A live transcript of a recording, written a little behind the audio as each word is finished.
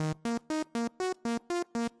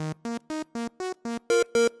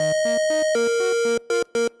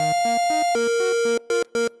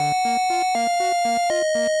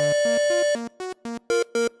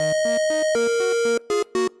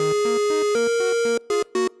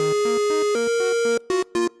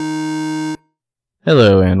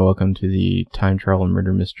Hello and welcome to the Time Travel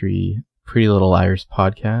Murder Mystery Pretty Little Liars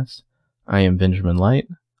podcast. I am Benjamin Light.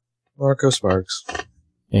 Marco Sparks.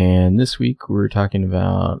 And this week we're talking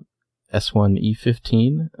about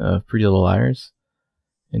S1E15 of Pretty Little Liars,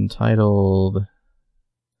 entitled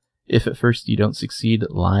If at First You Don't Succeed,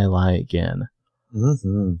 Lie, Lie Again.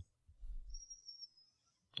 Mm-hmm.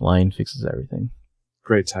 Lying fixes everything.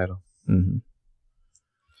 Great title. Mm-hmm.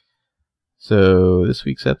 So this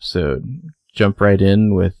week's episode, jump right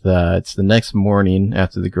in with, it's the next morning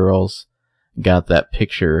after the girls got that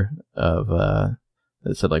picture of,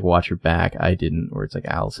 that said, like, watch your back. I didn't, where it's like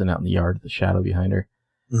Allison out in the yard with the shadow behind her.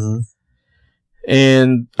 Mm-hmm.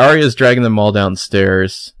 And Arya's dragging them all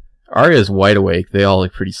downstairs. Arya's wide awake. They all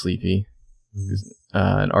look pretty sleepy. Mm-hmm.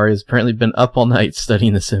 And Arya's apparently been up all night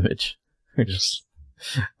studying this image. I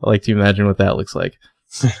like to imagine what that looks like.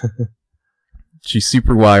 She's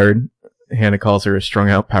super wired. Hannah calls her a strung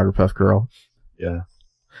out powder puff girl. Yeah.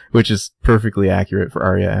 Which is perfectly accurate for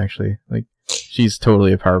Arya, actually. Like, she's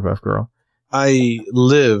totally a powder puff girl. I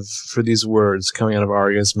live for these words coming out of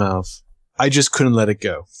Arya's mouth. I just couldn't let it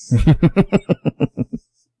go.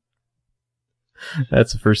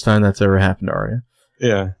 That's the first time that's ever happened to Arya.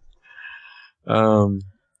 Yeah.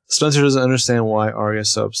 Spencer doesn't understand why Arya's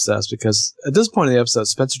so obsessed, because at this point in the episode,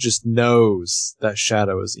 Spencer just knows that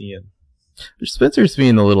Shadow is Ian. Spencer's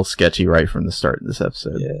being a little sketchy right from the start of this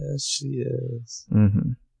episode. Yes, she is.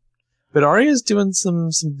 Mm-hmm. But Arya's doing some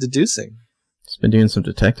deducing. She's been doing some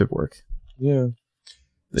detective work. Yeah.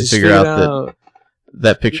 They figure out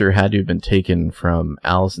that picture had to have been taken from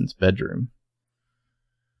Allison's bedroom.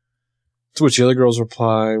 To which the other girls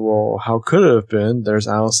reply, well, how could it have been? There's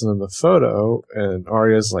Allison in the photo. And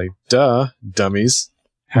Arya's like, duh, dummies.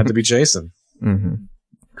 Had to be Jason. Mm-hmm.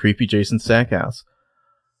 Creepy Jason Stackhouse.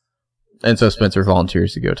 And so Spencer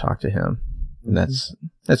volunteers to go talk to him. And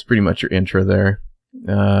that's pretty much your intro there.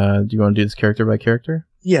 Do you want to do this character by character?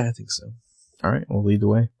 Yeah, I think so. All right, we'll lead the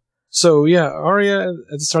way. So, yeah, Arya, at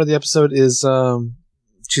the start of the episode, is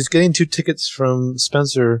she's getting 2 tickets from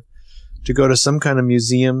Spencer to go to some kind of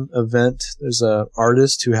museum event. There's an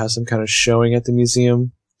artist who has some kind of showing at the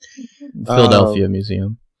museum. Philadelphia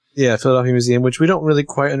Museum. Yeah, Philadelphia Museum, which we don't really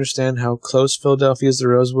quite understand how close Philadelphia is to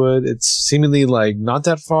Rosewood. It's seemingly, like, not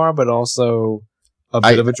that far, but also a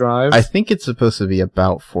bit of a drive. I think it's supposed to be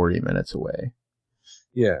about 40 minutes away.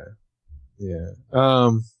 Yeah. Yeah.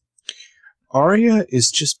 Arya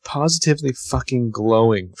is just positively fucking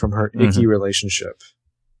glowing from her icky relationship.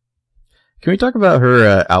 Can we talk about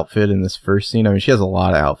her outfit in this first scene? I mean, she has a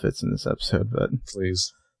lot of outfits in this episode, but...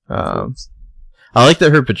 Please. I like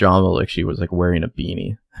that her pajama look, she was, like, wearing a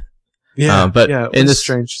beanie. Yeah, but in this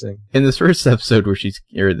strange thing. In this first episode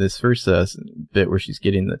this first bit where she's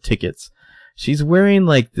getting the tickets, she's wearing,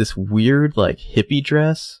 like, this weird, like, hippie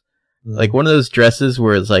dress. Like one of those dresses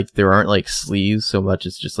where it's like there aren't like sleeves so much,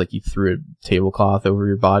 it's just like you threw a tablecloth over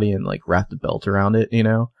your body and like wrapped a belt around it, you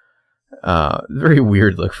know? Very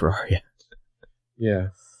weird look for Arya. Yeah.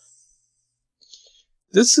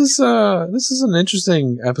 This is an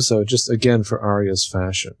interesting episode, just again for Arya's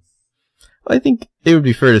fashion. I think it would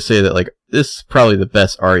be fair to say that like this is probably the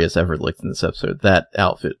best Arya's ever looked in this episode. That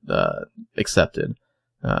outfit accepted.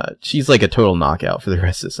 She's like a total knockout for the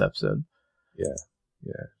rest of this episode. Yeah.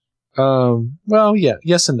 Well, yeah,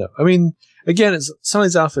 yes and no. I mean, again, some of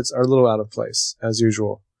these outfits are a little out of place, as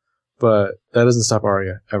usual, but that doesn't stop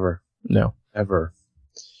Arya, ever. No. Ever.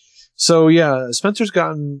 So, yeah, Spencer's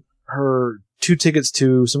gotten her 2 tickets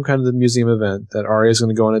to some kind of the museum event that Arya's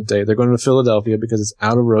going to go on a date. They're going to Philadelphia because it's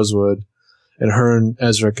out of Rosewood, and her and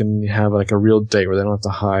Ezra can have like a real date where they don't have to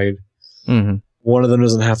hide. Mm-hmm. One of them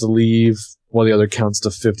doesn't have to leave while the other counts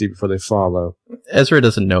to 50 before they follow. Ezra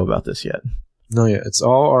doesn't know about this yet. No, yeah, it's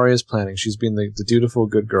all Arya's planning. She's being the dutiful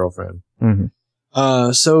good girlfriend.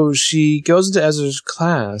 Mm-hmm. So she goes into Ezra's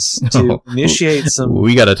class to initiate some...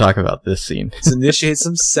 We gotta talk about this scene. To initiate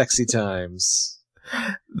some sexy times.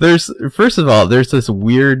 First of all, there's this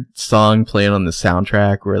weird song playing on the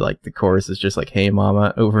soundtrack where like the chorus is just like, "Hey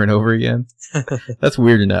mama," over and over again. That's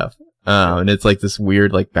weird enough. And it's like this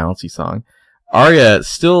weird like bouncy song. Arya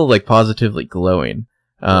still like positively glowing.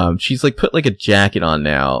 She's like put like a jacket on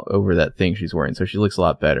now over that thing she's wearing, so she looks a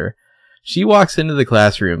lot better. She walks into the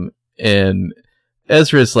classroom and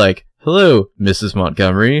Ezra's like, "Hello, Mrs.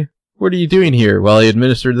 Montgomery. What are you doing here while I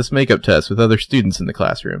administer this makeup test with other students in the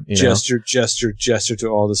classroom?" You know? Gesture to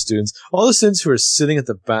all the students. All the students who are sitting at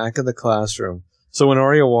the back of the classroom. So when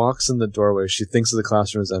Arya walks in the doorway, she thinks the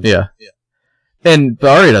classroom is empty. Yeah. But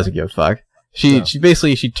Arya doesn't give a fuck. She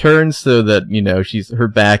basically turns so that, you know, her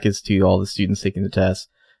back is to all the students taking the test,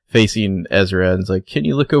 facing Ezra and is like, can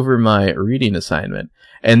you look over my reading assignment?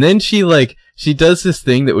 And then she does this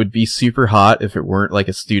thing that would be super hot if it weren't like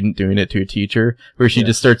a student doing it to a teacher, where she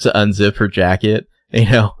just starts to unzip her jacket, you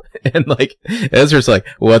know, and like Ezra's like,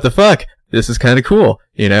 what the fuck? This is kind of cool,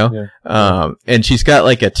 you know? Yeah. And she's got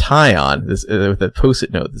like a tie on this with a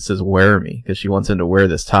post-it note that says wear me, because she wants him to wear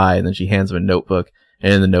this tie, and then she hands him a notebook,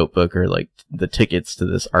 and in the notebook are like the tickets to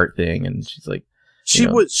this art thing, and she's like,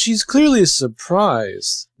 she's clearly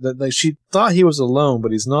surprised that like she thought he was alone,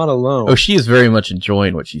 but he's not alone. Oh, she is very much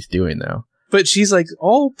enjoying what she's doing though. But she's like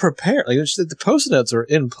all prepared. Like the post-it notes are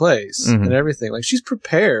in place and everything. Like she's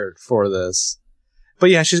prepared for this.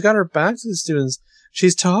 But yeah, she's got her back to the students.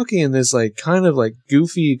 She's talking in this like kind of like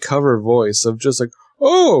goofy cover voice of just like,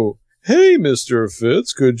 oh, hey, Mr.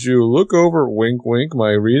 Fitz, could you look over, wink, wink,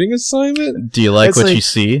 my reading assignment? Do you like what you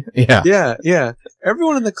see? Yeah. Yeah.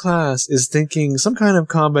 Everyone in the class is thinking some kind of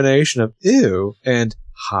combination of ew and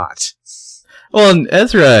hot. Well, and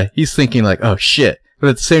Ezra, he's thinking like, oh shit. But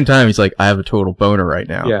at the same time, he's like, I have a total boner right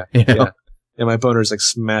now. Yeah. You know? Yeah. And my boner's like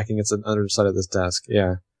smacking its underside of this desk.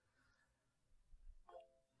 Yeah.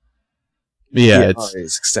 Yeah, it's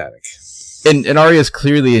ecstatic. And Arya's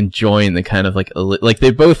clearly enjoying the kind of like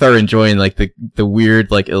they both are enjoying like the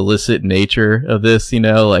weird like illicit nature of this, you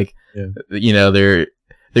know, like you know, they're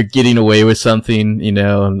getting away with something, you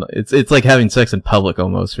know, and it's like having sex in public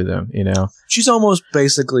almost for them, you know. She's almost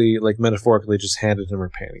basically like metaphorically just handed him her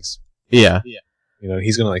panties. Yeah. You know,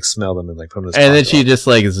 he's gonna like smell them and like put them in his And then she just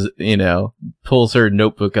like, you know, pulls her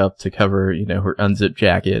notebook up to cover, you know, her unzipped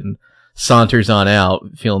jacket and saunters on out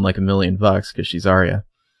feeling like $1 million because she's Arya.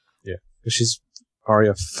 Yeah. Because she's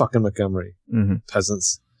Arya fucking Montgomery. Mm-hmm.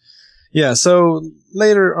 Peasants. Yeah, so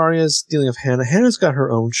later Arya's dealing with Hannah. Hannah's got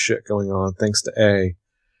her own shit going on thanks to A.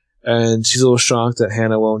 And she's a little shocked that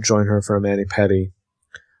Hannah won't join her for a mani-pedi.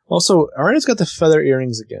 Also, Arya's got the feather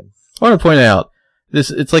earrings again. I want to point out,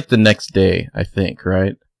 it's like the next day, I think,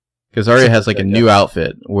 right? Because Arya has like a new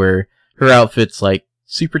outfit where her outfit's like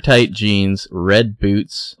super tight jeans, red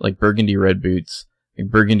boots, like burgundy red boots, a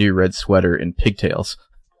burgundy red sweater, and pigtails.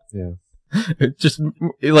 Yeah. Just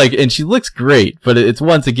like, and she looks great, but it's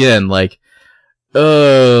once again like,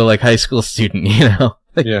 oh, like high school student, you know?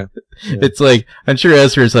 Like, yeah. It's like, I'm sure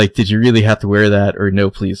Ezra's like, did you really have to wear that? Or no,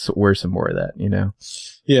 please wear some more of that, you know?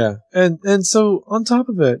 Yeah. And so on top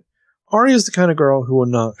of it, Arya's the kind of girl who will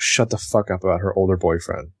not shut the fuck up about her older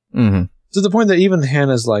boyfriend. Mm-hmm. To the point that even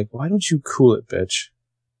Hannah's like, why don't you cool it, bitch?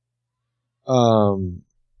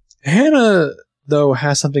 Hannah, though,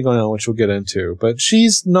 has something going on, which we'll get into, but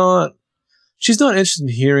she's not interested in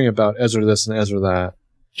hearing about Ezra this and Ezra that.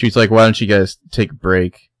 She's like, why don't you guys take a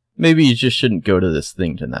break? Maybe you just shouldn't go to this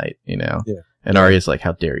thing tonight, you know? Yeah. And Arya's like,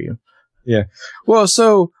 how dare you? Yeah. Well,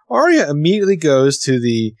 so Arya immediately goes to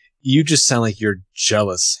the, you just sound like you're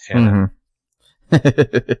jealous, Hannah.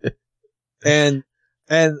 Mm-hmm.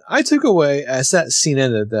 And I took away, as that scene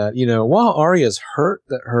ended, that, you know, while Arya's hurt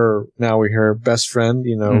that her best friend,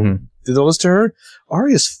 you know, did all this to her,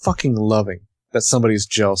 Arya's fucking loving that somebody's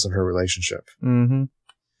jealous of her relationship. Mm-hmm.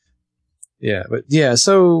 Yeah, but yeah,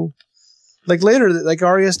 so, like later, like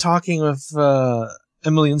Arya's talking with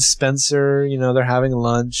Emily and Spencer, you know, they're having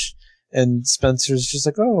lunch, and Spencer's just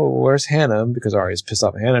like, oh, where's Hannah? Because Arya's pissed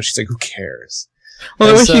off at Hannah. She's like, who cares? Well,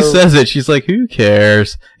 the way she says it, she's like, who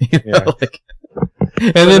cares? You know, like,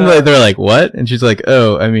 and then they're like, what? And she's like,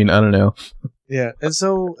 oh, I mean, I don't know. Yeah, and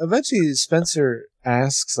so eventually Spencer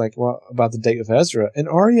asks, like, well, about the date with Ezra, and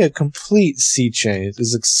Arya, complete sea change,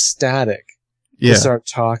 is ecstatic to start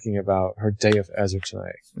talking about her date with Ezra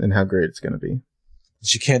tonight. And how great it's going to be.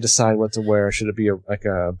 She can't decide what to wear. Should it be like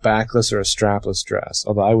a backless or a strapless dress?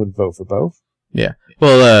 Although I would vote for both. Yeah.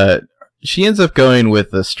 Well, she ends up going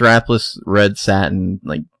with a strapless red satin,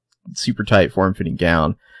 like, super tight form-fitting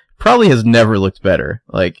gown. Probably has never looked better.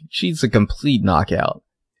 Like, she's a complete knockout.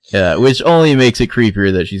 Which only makes it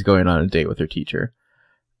creepier that she's going on a date with her teacher.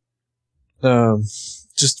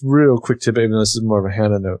 Just real quick tip, even though this is more of a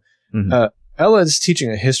Hannah note. Mm-hmm. Ella is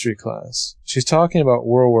teaching a history class. She's talking about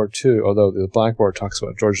World War II, although the blackboard talks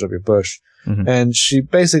about George W. Bush. Mm-hmm. And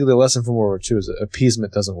basically the lesson from World War II is that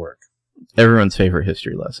appeasement doesn't work. Everyone's favorite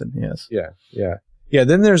history lesson, yes. Yeah,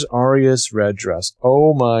 then there's Arya's red dress.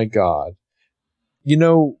 Oh my god. You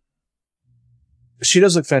know, she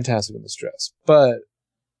does look fantastic in this dress, but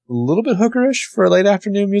a little bit hookerish for a late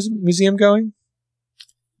afternoon museum going.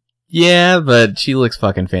 Yeah, but she looks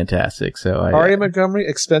fucking fantastic. So Arya Montgomery,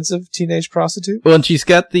 expensive teenage prostitute. Well, and she's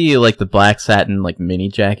got the black satin mini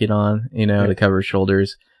jacket on, you know, to cover her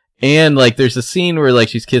shoulders. And there's a scene where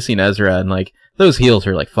she's kissing Ezra, and those heels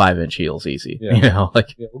are 5-inch heels, easy. Yeah. You know,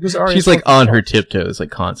 she's on her tiptoes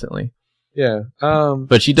constantly. Yeah.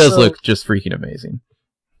 But she does look just freaking amazing.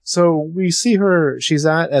 So we see her. She's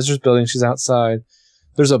at Ezra's building. She's outside.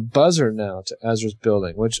 There's a buzzer now to Ezra's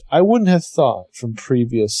building, which I wouldn't have thought from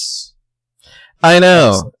previous. I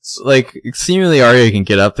know. episodes. Like, seemingly Arya can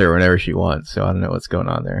get up there whenever she wants, so I don't know what's going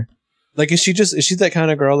on there. Like, is she that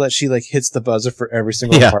kind of girl that she like hits the buzzer for every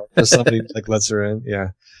single part that somebody like lets her in? Yeah.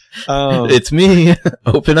 It's me.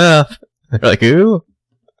 Open up. They're like, ooh.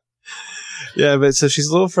 Yeah, but so she's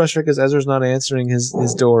a little frustrated because Ezra's not answering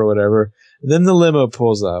his door or whatever. And then the limo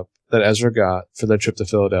pulls up that Ezra got for their trip to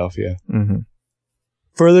Philadelphia. Mm-hmm.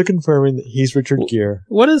 Further confirming that he's Richard Gere.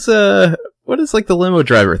 What does like the limo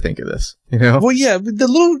driver think of this? You know? Well, yeah, but the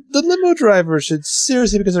limo driver should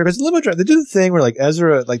seriously be considered, because the limo driver, they do the thing where like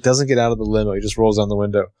Ezra like doesn't get out of the limo, he just rolls down the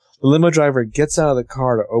window. The limo driver gets out of the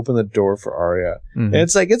car to open the door for Arya. Mm-hmm. And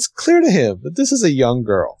it's like, it's clear to him that this is a young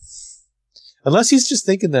girl. Unless he's just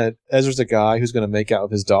thinking that Ezra's a guy who's going to make out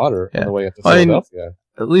with his daughter on the way up to Philadelphia.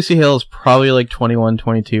 Lucy Hale is probably like 21,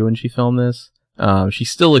 22 when she filmed this. She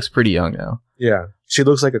still looks pretty young now. Yeah. She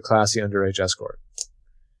looks like a classy underage escort.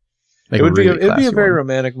 Like it would really be a very one.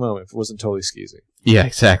 romantic moment if it wasn't totally skeezy. Yeah,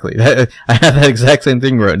 exactly. I had that exact same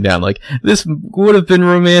thing written down. Like, this would have been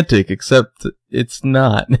romantic, except it's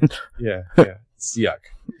not. Yeah. It's yuck.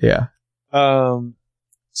 Yeah.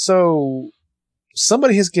 So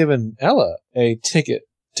somebody has given Ella a ticket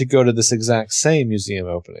to go to this exact same museum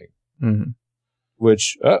opening. Mm-hmm.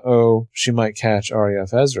 Which, she might catch Arya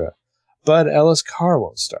F. Ezra. But Ella's car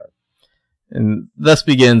won't start. And thus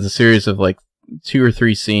begins a series of like 2 or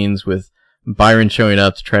 3 scenes with Byron showing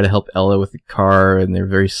up to try to help Ella with the car, and they're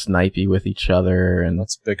very snipey with each other, and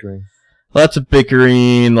lots of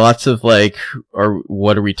bickering, lots of like,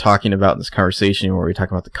 what are we talking about in this conversation? Are we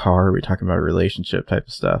talking about the car? Are we talking about a relationship type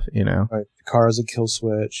of stuff, you know? Right. The car is a kill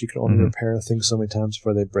switch. You can only repair things so many times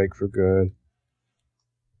before they break for good.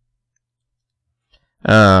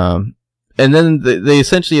 And then they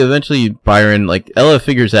eventually Byron, like, Ella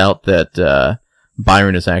figures out that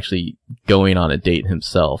Byron is actually going on a date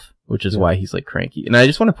himself, which is why he's like cranky. And I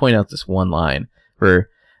just want to point out this one line where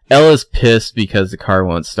Ella's pissed because the car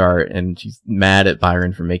won't start, and she's mad at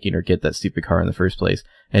Byron for making her get that stupid car in the first place.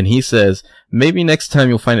 And he says, maybe next time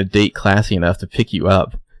you'll find a date classy enough to pick you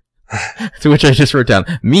up. To which I just wrote down,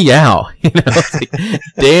 meow. You know, it's like,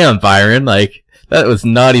 damn, Byron, like, that was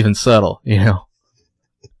not even subtle, you know?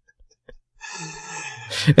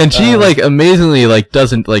 And she, like, amazingly, like,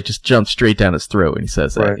 doesn't, like, just jump straight down his throat when he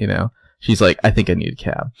says that, you know? She's like, I think I need a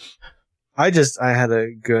cab. I had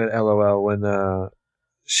a good LOL when,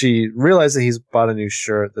 she realized that he's bought a new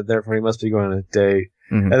shirt, that therefore he must be going on a date.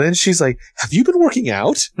 Mm-hmm. And then she's like, have you been working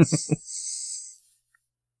out?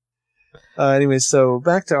 Anyway, so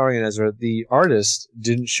back to Arya and Ezra. The artist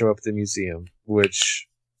didn't show up at the museum, which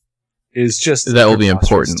is just... That will be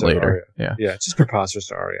important later. Arya. Yeah, just preposterous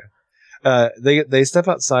to Arya. They step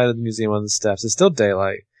outside of the museum on the steps. It's still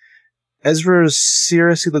daylight. Ezra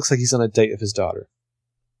seriously looks like he's on a date with his daughter.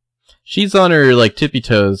 She's on her, like, tippy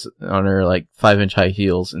toes, on her, like, 5-inch high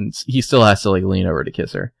heels, and he still has to, like, lean over to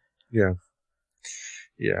kiss her. Yeah.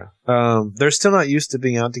 Yeah. They're still not used to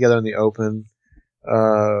being out together in the open.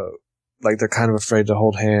 Like, they're kind of afraid to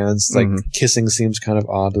hold hands. Like, kissing seems kind of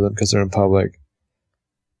odd to them because they're in public.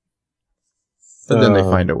 But then they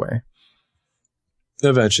find a way.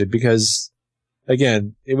 Eventually, because,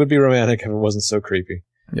 again, it would be romantic if it wasn't so creepy.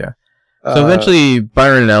 Yeah. So eventually,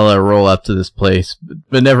 Byron and Ella roll up to this place,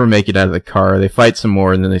 but never make it out of the car. They fight some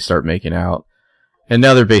more, and then they start making out. And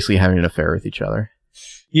now they're basically having an affair with each other.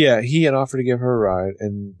 Yeah, he had offered to give her a ride,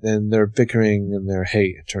 and then their bickering and their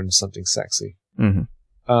hate turned into something sexy. Mm-hmm.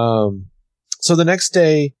 So the next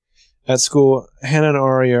day at school, Hannah and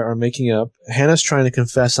Arya are making up. Hannah's trying to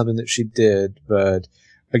confess something that she did, but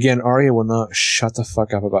again, Arya will not shut the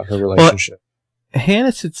fuck up about her relationship. Well,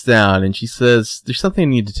 Hannah sits down and she says, there's something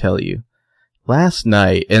I need to tell you. Last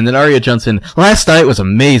night, and then Arya jumps in, last night was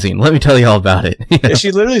amazing. Let me tell you all about it. You know? Yeah,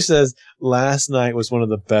 she literally says, last night was one of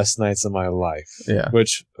the best nights of my life. Yeah.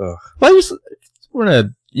 Which, well, I just want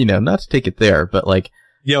to, you know, not to take it there, but like,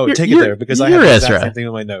 take it there, because I have the exact same thing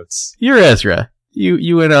in my notes. You're Ezra.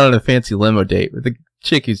 You went out on a fancy limo date with a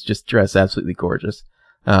chick who's just dressed absolutely gorgeous.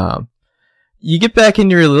 You get back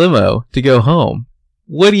in your limo to go home.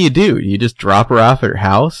 What do? Do you just drop her off at her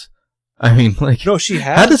house? I mean, like, no, she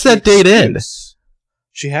has. How does that date end?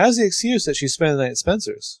 She has the excuse that she spent the night at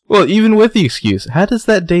Spencer's. Well, even with the excuse, how does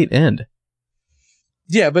that date end?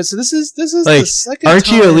 Yeah, but so this is like, the second aren't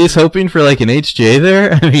time, you at least hoping for like an HJ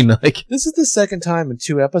there? I mean, like, this is the second time in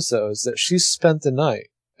 2 episodes that she spent the night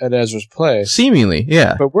at Ezra's place. Seemingly,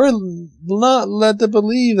 yeah. But we're not led to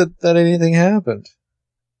believe that anything happened.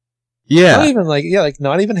 Yeah. Not even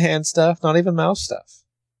not even hand stuff, not even mouth stuff.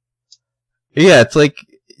 Yeah, it's like,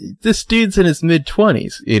 this dude's in his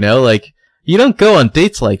mid-20s, you know? Like, you don't go on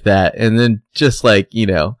dates like that and then just, like, you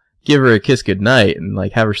know, give her a kiss goodnight and,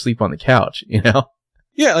 like, have her sleep on the couch, you know?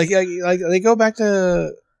 Yeah, like they go back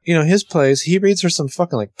to, you know, his place. He reads her some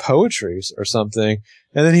fucking, like, poetry or something.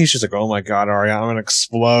 And then he's just like, oh my God, Arya, I'm gonna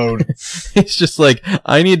explode. He's just like,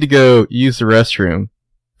 I need to go use the restroom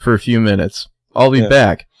for a few minutes. I'll be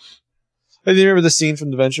back. Do you remember the scene from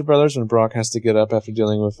the Venture Brothers when Brock has to get up after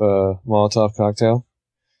dealing with a Molotov cocktail?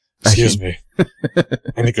 Excuse me.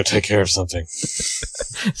 I need to go take care of something.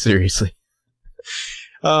 Seriously.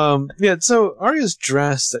 Yeah, so Arya's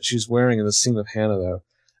dress that she's wearing in the scene with Hannah, though,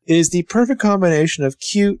 is the perfect combination of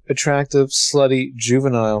cute, attractive, slutty,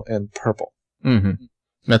 juvenile, and purple. Mm-hmm.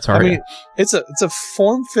 That's Arya. I mean, it's a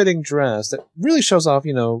form-fitting dress that really shows off,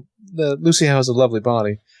 you know, Lucy has a lovely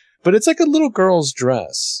body, but it's like a little girl's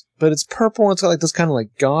dress. But it's purple, and it's got like this kind of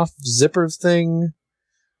like goth zipper thing.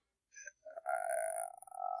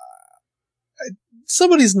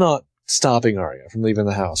 Somebody's not stopping Arya from leaving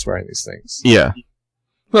the house wearing these things. Yeah.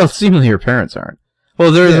 Well, seemingly her parents aren't.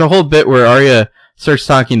 Well, there's a whole bit where Arya starts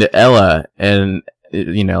talking to Ella, and,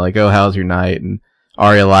 you know, like, oh, how's your night? And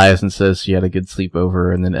Arya lies and says she had a good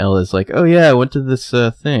sleepover, and then Ella's like, oh yeah, I went to this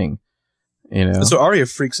thing. You know? And so Arya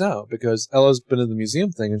freaks out because Ella's been to the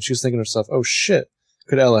museum thing, and she's thinking to herself, oh shit,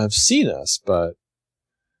 could Ella have seen us? But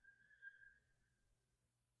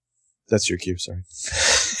that's your cue, sorry.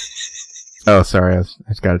 Oh, sorry, I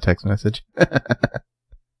just got a text message.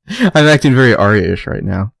 I'm acting very Arya-ish right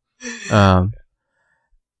now.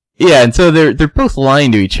 Yeah, and so they're both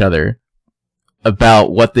lying to each other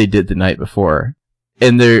about what they did the night before.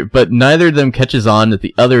 But neither of them catches on that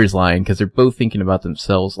the other is lying because they're both thinking about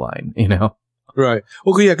themselves lying, you know? Right.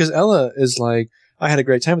 Well, yeah, because Ella is like, I had a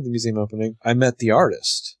great time at the museum opening. I met the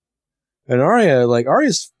artist. And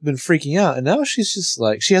Arya's been freaking out, and now she's just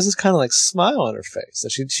like, she has this kind of like smile on her face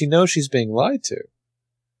that she knows she's being lied to.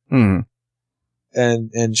 Mm.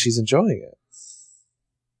 And she's enjoying it.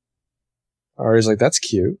 Arya's like, that's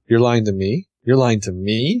cute. You're lying to me? You're lying to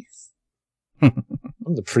me? I'm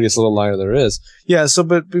the prettiest little liar there is. Yeah, so,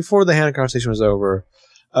 but before the Hannah conversation was over,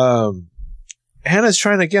 Hannah's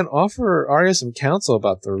trying to, again, offer Arya some counsel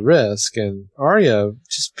about the risk, and Arya,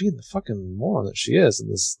 just being the fucking moron that she is,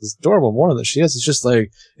 and this adorable moron that she is, it's just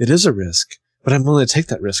like, it is a risk, but I'm willing to take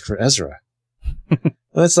that risk for Ezra. And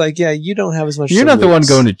it's like, yeah, you don't have as much. You're not the one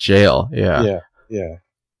going to jail. Yeah. Yeah.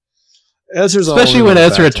 Ezra's especially when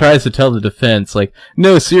Ezra tries to tell the defense, like,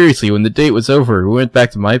 no, seriously, when the date was over, we went back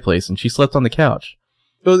to my place and she slept on the couch.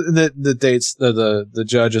 Well, the dates, the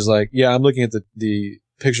judge is like, yeah, I'm looking at the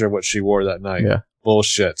picture of what she wore that night. Yeah.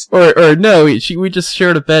 Bullshit. Or no, we just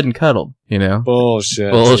shared a bed and cuddled, you know?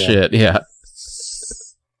 Bullshit. Yeah.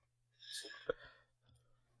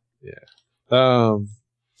 Yeah.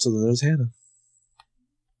 So then there's Hannah.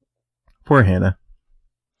 Poor Hannah.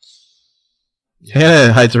 Yeah.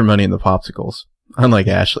 Hannah hides her money in the popsicles, unlike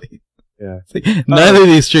Ashley. Yeah. Like, neither of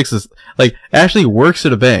these chicks is, like, Ashley works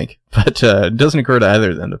at a bank, but it doesn't occur to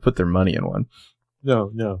either of them to put their money in one.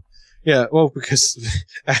 No. Yeah, well, because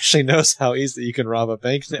Ashley knows how easily you can rob a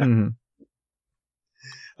bank now.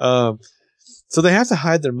 Mm-hmm. So they have to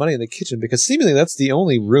hide their money in the kitchen because seemingly that's the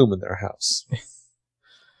only room in their house.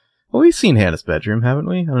 Well, we've seen Hannah's bedroom, haven't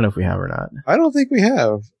we? I don't know if we have or not. I don't think we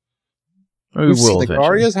have. Well, we've seen like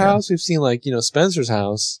Arya's house. We've seen like, you know, Spencer's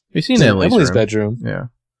house. We've seen Emily's bedroom. Yeah.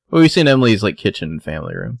 Well, we've seen Emily's like kitchen and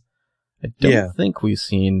family room. I don't think we've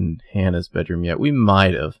seen Hannah's bedroom yet. We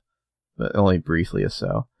might have, but only briefly or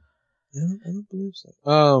so. Yeah, I don't believe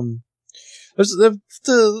so. There's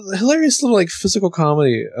the hilarious little like physical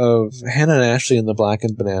comedy of Hannah and Ashley in the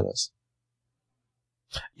Blackened Bananas.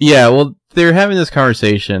 Yeah, well, they're having this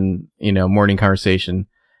conversation, you know, morning conversation,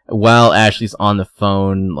 while Ashley's on the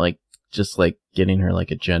phone, like, just like getting her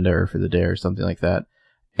like agenda for the day or something like that.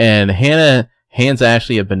 And Hannah hands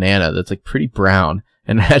Ashley a banana that's like pretty brown.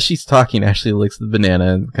 And as she's talking, Ashley licks the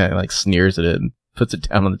banana and kind of like sneers at it and puts it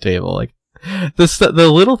down on the table. Like,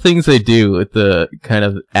 the little things they do with the kind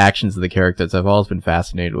of actions of the characters I've always been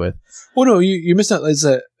fascinated with. Well, no, you missed out. Is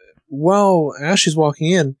that while Ashley's walking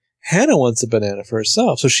in, Hannah wants a banana for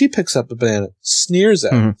herself. So she picks up a banana, sneers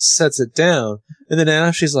at it, sets it down, and then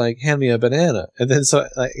Ashley's like, hand me a banana. And then so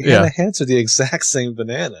Hannah hands her the exact same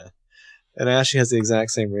banana. And Ashley has the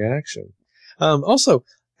exact same reaction. Also,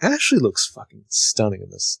 Ashley looks fucking stunning in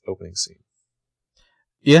this opening scene.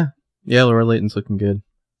 Yeah. Yeah, Laura Layton's looking good.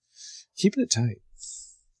 Keeping it tight.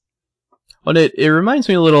 Well, it reminds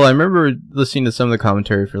me a little, I remember listening to some of the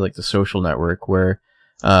commentary for like The Social Network where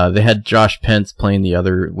they had Josh Pence playing the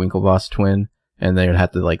other Winklevoss twin, and they would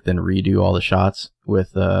have to like then redo all the shots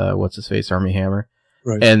with what's his face, Armie Hammer.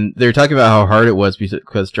 Right. And they were talking about how hard it was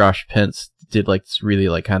because Josh Pence did like this really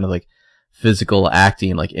like kind of like physical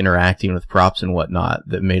acting, like interacting with props and whatnot,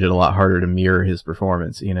 that made it a lot harder to mirror his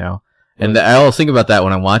performance, you know. And I always think about that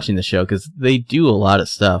when I'm watching the show, because they do a lot of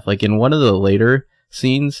stuff. Like in one of the later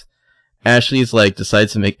scenes, Ashley's like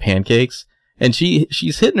decides to make pancakes, and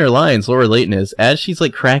she's hitting her lines, Laura Leighton is, as she's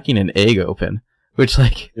like cracking an egg open. Which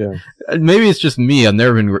like, maybe it's just me. I've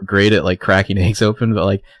never been great at like cracking eggs open, but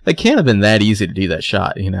like that can't have been that easy to do that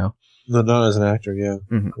shot, you know? No, not as an actor, yeah.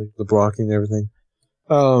 Mm-hmm. Like the blocking and everything.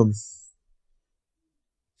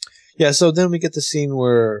 Yeah, so then we get the scene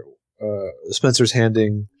where Spencer's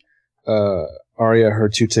handing Arya her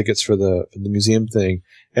 2 tickets for the museum thing,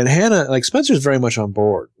 and Hannah, like Spencer's very much on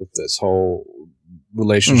board with this whole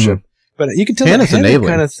relationship, but you can tell that Hannah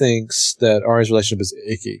kind of thinks that Arya's relationship is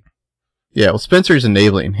icky. Yeah, well, Spencer's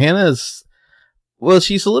enabling. Hannah's, well,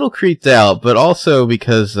 she's a little creeped out, but also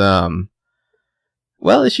because,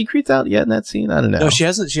 well, is she creeped out yet in that scene? I don't know. No, she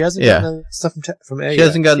hasn't gotten the stuff from A. She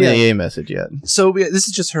hasn't gotten the AA message yet. So this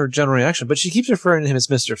is just her general reaction, but she keeps referring to him as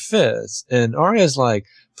Mr. Fitz, and Arya's like,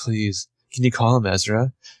 please, can you call him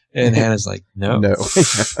Ezra? And Hannah's like, no. No,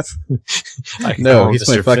 he's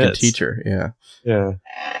Mr. my fucking teacher, yeah.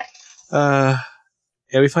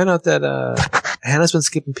 Yeah, we find out that Hannah's been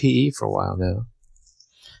skipping PE for a while now.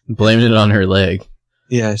 Blamed it on her leg.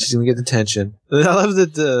 Yeah, she's gonna get detention. I love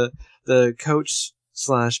that the coach /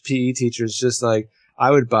 PE teacher is just like,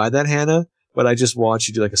 I would buy that, Hannah, but I just watch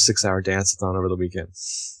you do like a 6-hour dance-a-thon over the weekend.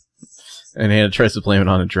 And Hannah tries to blame it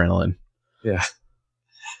on adrenaline. Yeah.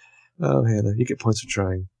 Oh, Hannah, you get points for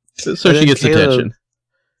trying. So she gets detention.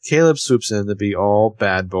 Caleb swoops in to be all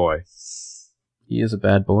bad boy. He is a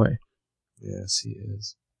bad boy. Yes, he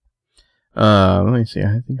is. Let me see.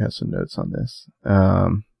 I think I have some notes on this.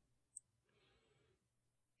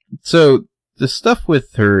 So the stuff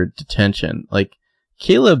with her detention, like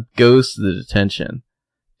Caleb goes to the detention.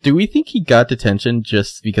 Do we think he got detention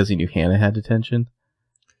just because he knew Hannah had detention?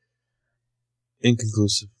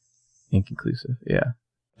 Inconclusive, yeah.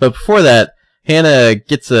 But before that, Hannah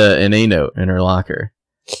gets an A note in her locker.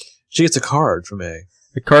 She gets a card from A.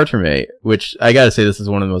 A card from A, which I gotta say, this is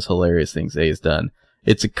one of the most hilarious things A has done.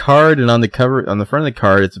 It's a card, and on the front of the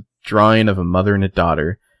card, it's a drawing of a mother and a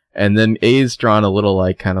daughter, and then A's drawn a little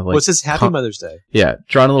like kind of like. What's this? Happy Mother's Day. Yeah,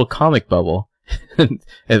 drawn a little comic bubble, and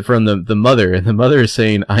from the mother, and the mother is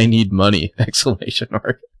saying, "I need money!" !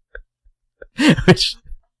 Which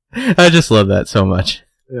I just love that so much.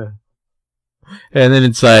 Yeah. And then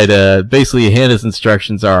inside, basically Hannah's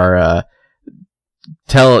instructions are,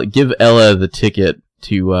 give Ella the ticket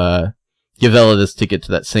to, give Ella this ticket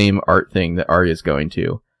to that same art thing that Arya's going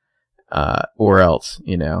to, or else,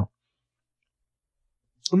 you know.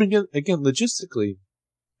 I mean, again, logistically,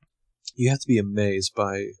 you have to be amazed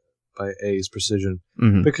by A's precision,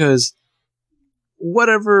 because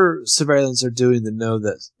whatever surveillance they're doing to know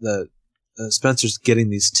that Spencer's getting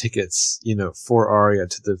these tickets, you know, for Arya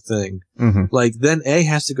to the thing. Like, then A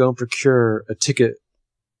has to go and procure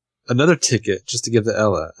another ticket just to give to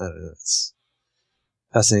Ella. I don't know. It's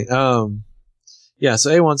fascinating. Yeah,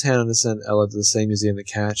 so A wants Hannah to send Ella to the same museum to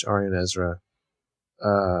catch Arya and Ezra.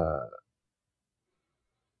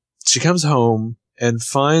 She comes home and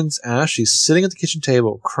finds Ashley sitting at the kitchen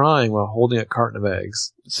table crying while holding a carton of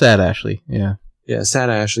eggs. Sad Ashley, yeah. Yeah, sad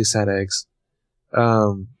Ashley, sad eggs.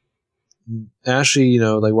 Ashley, you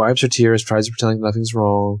know, like wipes her tears, tries to pretend like nothing's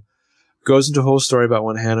wrong, goes into a whole story about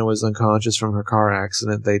when Hannah was unconscious from her car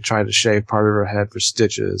accident. They tried to shave part of her head for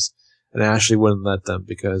stitches, and Ashley wouldn't let them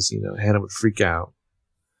because, you know, Hannah would freak out.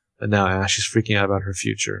 And now Ashley's freaking out about her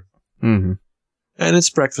future. And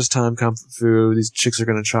it's breakfast time, comfort food. These chicks are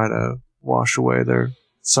going to try to wash away their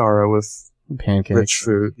sorrow with pancakes, rich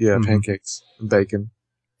food. Yeah, pancakes and bacon.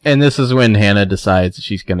 And this is when Hannah decides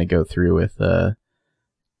she's going to go through with,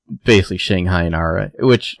 basically Shanghai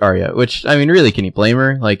Arya, which, I mean, really, can you blame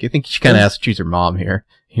her? Like, I think she kind of has to choose her mom here,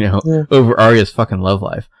 you know, over Arya's fucking love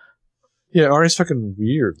life. Yeah, Arya's fucking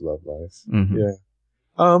weird love life. Yeah.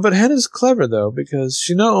 But Hannah's clever, though, because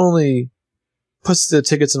she not only puts the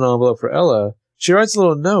tickets in an envelope for Ella, she writes a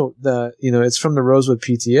little note that, you know, it's from the Rosewood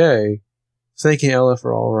PTA thanking Ella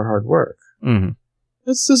for all her hard work.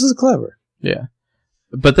 This is clever. Yeah.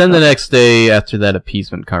 But then the next day, after that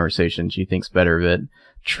appeasement conversation, she thinks better of it,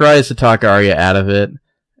 tries to talk Arya out of it,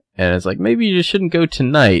 and it's like, maybe you just shouldn't go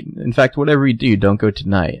tonight. In fact, whatever you do, don't go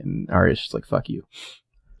tonight. And Arya's just like, fuck you.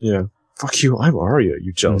 Yeah. Fuck you, I'm Arya,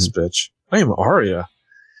 you jealous bitch. I am Arya.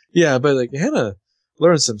 Yeah, but like, Hannah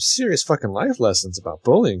learned some serious fucking life lessons about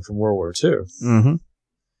bullying from World War II.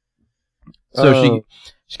 So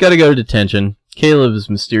she's got to go to detention. Caleb is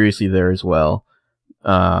mysteriously there as well.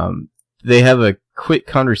 They have a quick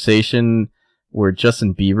conversation where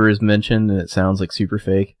Justin Bieber is mentioned, and it sounds like super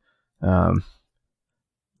fake.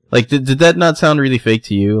 Like, did that not sound really fake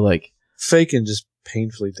to you? Like, fake and just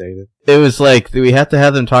painfully dated. it was like, we have to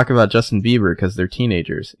have them talk about Justin Bieber because they're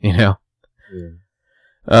teenagers, you know?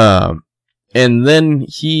 Yeah. And then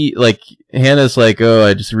Hannah's like, oh,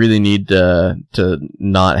 I just really need to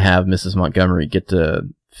not have Mrs. Montgomery get to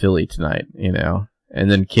Philly tonight, you know? And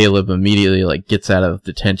then Caleb immediately, like, gets out of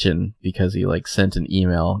detention because he, like, sent an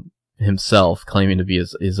email himself claiming to be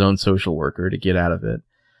his own social worker to get out of it.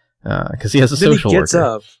 Because he has a social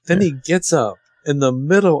worker. Then he gets up in the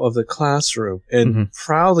middle of the classroom and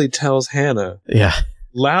proudly tells Hannah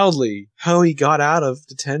loudly how he got out of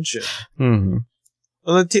detention. Mm-hmm.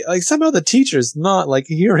 Like somehow the teacher's not like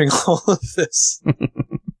hearing all of this.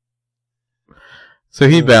 So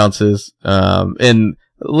he bounces, and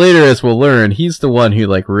later, as we'll learn, he's the one who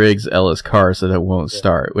like rigs Ella's car so that it won't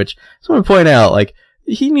start. Which I just want to point out, like,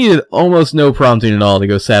 he needed almost no prompting at all to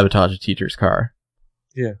go sabotage a teacher's car.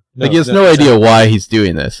 Yeah, he has no idea why he's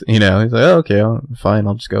doing this. You know, he's like, oh, okay, fine,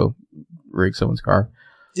 I'll just go rig someone's car.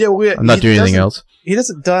 Yeah, I'm not doing anything else. He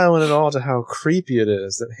doesn't dial in at all to how creepy it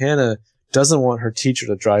is that Hannah doesn't want her teacher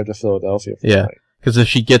to drive to Philadelphia for the night. Because if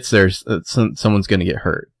she gets there, someone's going to get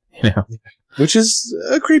hurt, you know? Which is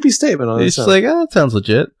a creepy statement on It's just like, oh, that sounds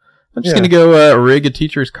legit. I'm just going to go rig a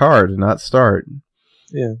teacher's car to not start.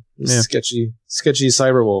 Yeah. Sketchy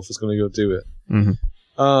Cyberwolf is going to go do it.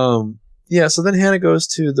 Mm-hmm. So then Hannah goes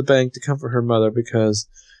to the bank to comfort her mother because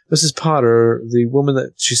Mrs. Potter, the woman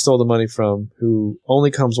that she stole the money from, who only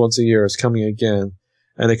comes once a year, is coming again.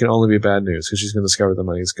 And it can only be bad news because she's going to discover the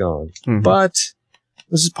money is gone. Mm-hmm. But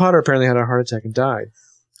Mrs. Potter apparently had a heart attack and died.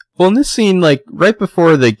 Well, in this scene, like, right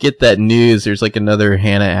before they get that news, there's, like, another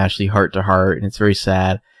Hannah-Ashley heart-to-heart, and it's very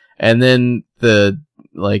sad. And then the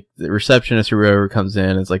receptionist or whoever comes in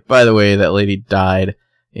and is like, by the way, that lady died,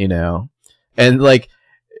 you know. And, like,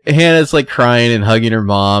 Hannah's, like, crying and hugging her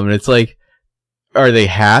mom, and it's like, are they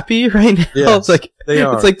happy right now? Yes, it's like, they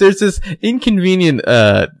are. It's like there's this inconvenient,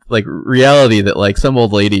 like, reality that, like, some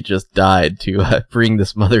old lady just died to bring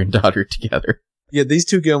this mother and daughter together. Yeah, these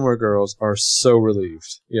two Gilmore Girls are so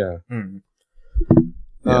relieved. Yeah.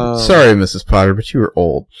 Sorry, Mrs. Potter, but you were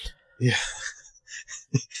old. Yeah.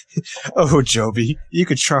 Oh, Joby, you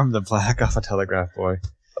could charm the black off a telegraph boy.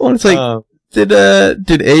 Well, it's like, did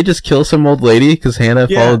A just kill some old lady because Hannah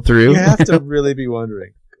followed through? You have to really be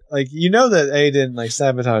wondering. Like, you know that A didn't, like,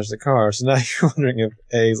 sabotage the car, so now you're wondering if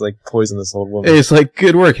A's, like, poisoned this old woman. A's like,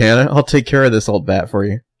 good work, Hannah. I'll take care of this old bat for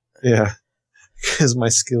you. Yeah. Because my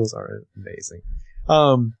skills are amazing.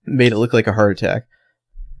 Made it look like a heart attack.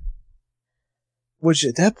 Which,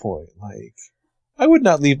 at that point, like, I would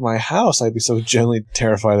not leave my house. I'd be so genuinely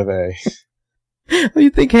terrified of A. Well, you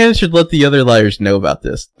think Hannah should let the other liars know about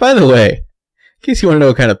this? By the way, in case you want to know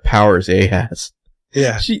what kind of powers A has.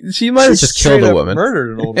 Yeah. She might have just killed a woman.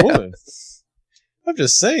 Murdered an old woman. I'm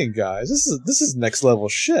just saying, guys, this is next level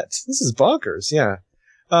shit. This is bonkers. Yeah.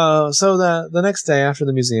 So the next day after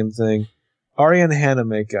the museum thing, Arya and Hannah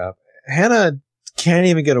make up. Hannah can't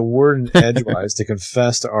even get a word in edgewise to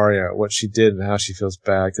confess to Arya what she did and how she feels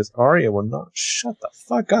bad because Arya will not shut the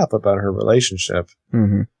fuck up about her relationship.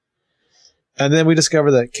 Mm-hmm. And then we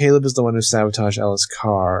discover that Caleb is the one who sabotaged Ella's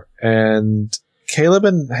car, and Caleb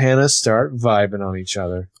and Hannah start vibing on each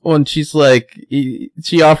other. Well, and she's like,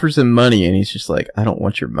 she offers him money, and he's just like, I don't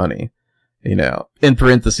want your money. You know, in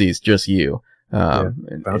parentheses, just you.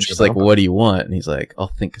 And she's like, what do you want? And he's like, I'll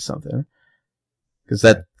think of something. Because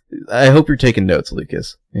I hope you're taking notes,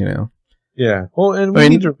 Lucas, you know? Yeah. Well, and we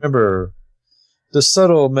need to remember the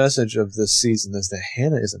subtle message of this season is that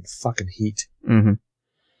Hannah is in fucking heat. Mm-hmm.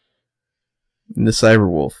 And the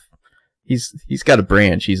Cyberwolf. He's got a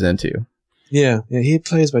branch he's into. Yeah, he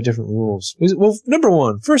plays by different rules. Well, number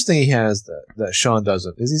one, first thing he has that Sean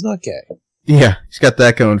doesn't is he's not gay. Yeah, he's got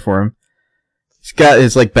that going for him. He's got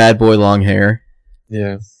his, like, bad boy long hair.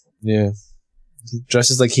 Yeah. He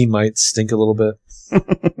dresses like he might stink a little bit.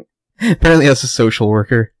 Apparently that's a social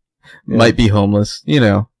worker. Yeah. Might be homeless. You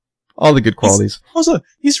know, all the good qualities. Also,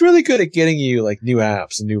 he's really good at getting you, like, new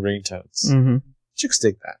apps and new ringtones. Mm-hmm. Chicks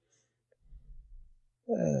dig that.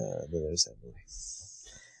 There's Emily.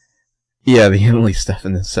 Yeah, the Emily stuff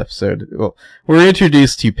in this episode. Well, we're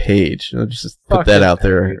introduced to Paige. I'll just put that out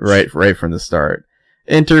there right from the start.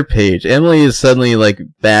 Enter Paige. Emily is suddenly, like,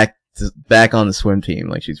 back on the swim team.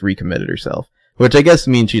 Like, she's recommitted herself. Which I guess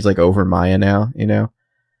means she's, like, over Maya now, you know?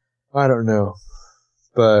 I don't know.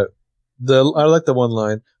 But I like the one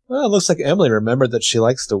line. Well, it looks like Emily remembered that she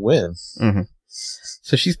likes to win. Mm-hmm.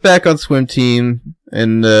 So she's back on swim team,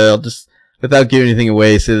 and I'll without giving anything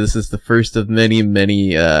away, say this is the first of many,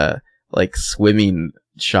 many, like swimming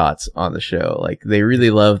shots on the show. Like they really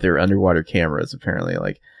love their underwater cameras, apparently.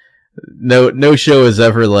 Like no show has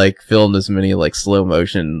ever like filmed as many like slow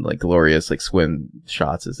motion, like glorious, like swim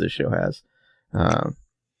shots as this show has.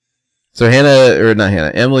 So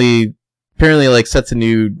Emily apparently like sets a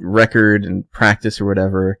new record in practice or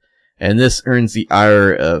whatever. And this earns the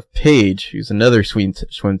ire of Paige, who's another swim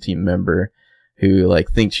team member, who like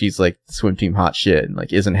thinks she's like swim team hot shit and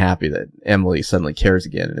like isn't happy that Emily suddenly cares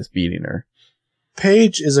again and is beating her.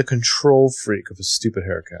 Paige is a control freak with a stupid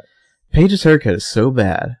haircut. Paige's haircut is so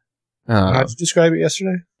bad. How'd you describe it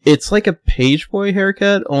yesterday? It's like a Page Boy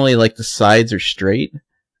haircut, only like the sides are straight.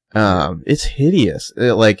 It's hideous.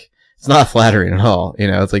 It's not flattering at all. You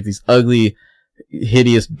know, it's like these ugly,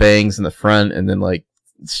 hideous bangs in the front and then like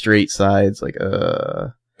straight sides. Like,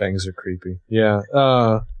 bangs are creepy. Yeah.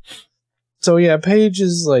 So yeah, Paige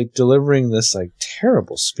is like delivering this like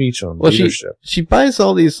terrible speech on leadership. She buys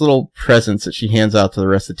all these little presents that she hands out to the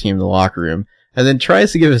rest of the team in the locker room, and then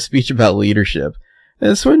tries to give a speech about leadership. And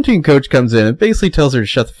the swim team coach comes in and basically tells her to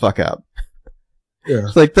shut the fuck up. Yeah.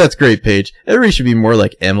 It's like, that's great, Paige. Everybody should be more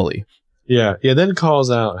like Emily. Yeah. Yeah. Then calls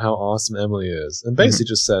out how awesome Emily is, and basically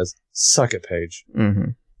just says, "Suck it, Paige."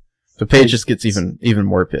 Mm-hmm. So Paige just gets even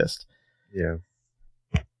more pissed. Yeah.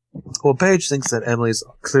 Well, Paige thinks that Emily's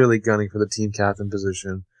clearly gunning for the team captain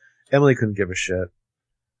position. Emily couldn't give a shit.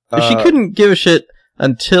 She couldn't give a shit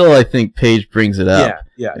until I think Paige brings it up.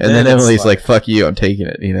 Yeah. And then Emily's like, "Fuck you, I'm taking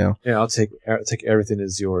it," you know? Yeah, I'll take everything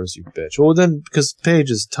is yours, you bitch. Well, then, because Paige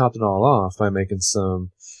has topped it all off by making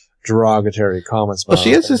some derogatory comments about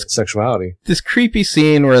she has this sexuality. This creepy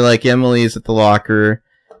scene where, like, Emily is at the locker,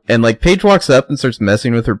 and, like, Paige walks up and starts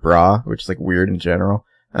messing with her bra, which is, like, weird in general.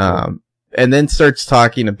 And then starts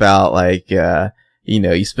talking about, like, you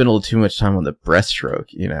know, you spend a little too much time on the breaststroke,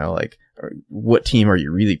 you know, like, what team are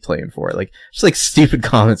you really playing for? Like, just, like, stupid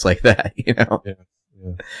comments like that, you know?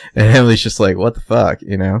 Yeah. And Emily's just like, what the fuck,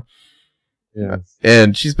 you know? Yeah.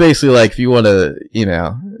 And she's basically like, if you want to, you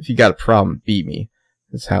know, if you got a problem, beat me.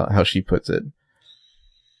 That's how she puts it.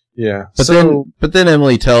 Yeah. But then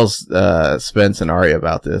Emily tells Spence and Arya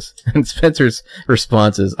about this, and Spencer's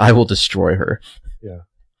response is, "I will destroy her." Yeah.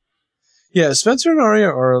 Yeah, Spencer and Arya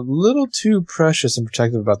are a little too precious and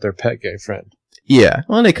protective about their pet gay friend. Yeah,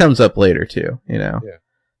 well, and it comes up later too, you know.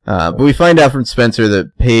 Yeah. But we find out from Spencer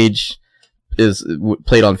that Paige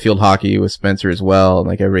played on field hockey with Spencer as well, and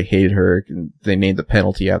like everybody hated her, and they named the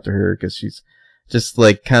penalty after her because she's just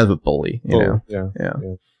like kind of a bully, you know. Yeah. Yeah.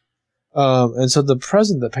 And so the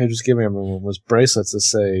present that Paige was giving everyone was bracelets that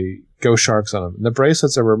say "Go Sharks" on them. And the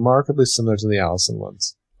bracelets are remarkably similar to the Allison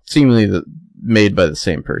ones, seemingly made by the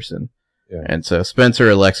same person. Yeah. And so Spencer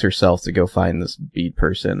elects herself to go find this bead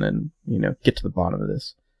person and, you know, get to the bottom of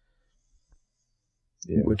this.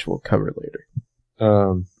 Yeah. Which we'll cover later.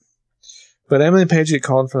 But Emily and Paige get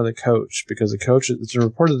called in front of the coach because it's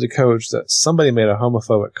reported to the coach that somebody made a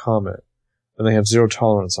homophobic comment, and they have zero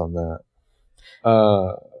tolerance on that.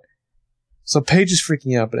 So Paige is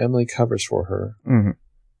freaking out, but Emily covers for her. Mm-hmm.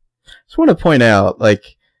 Just want to point out, like,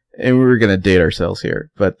 and we were going to date ourselves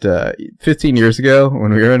here, but 15 years ago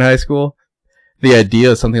when we were in high school, the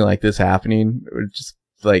idea of something like this happening would just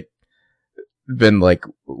like been like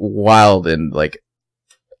wild and like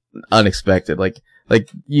unexpected. Like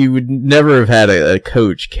you would never have had a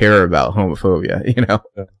coach care about homophobia, you know?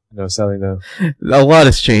 No, sadly no. A lot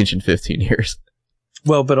has changed in 15 years.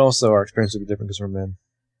 Well, but also our experience would be different because we're men.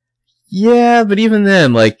 Yeah, but even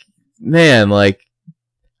then, like, man, like,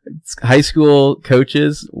 high school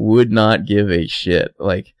coaches would not give a shit.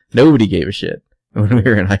 Like, nobody gave a shit when we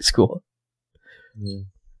were in high school. Yeah.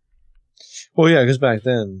 Well, yeah, because back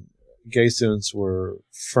then, gay students were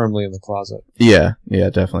firmly in the closet. Yeah,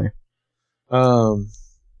 definitely.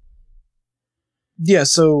 Yeah,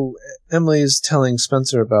 so Emily's telling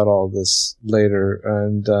Spencer about all this later,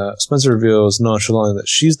 and Spencer reveals nonchalantly that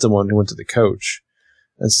she's the one who went to the coach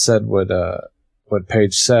and said what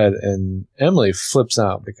Paige said, and Emily flips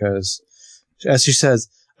out because, as she says,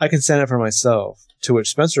 "I can stand up for myself," to which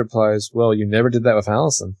Spencer replies, "Well, you never did that with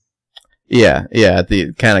Allison." Yeah,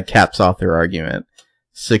 the kind of caps off their argument.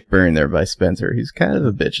 Sick burn there by Spencer. He's kind of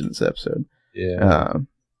a bitch in this episode. Yeah.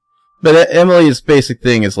 But Emily's basic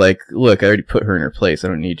thing is like, look, I already put her in her place. I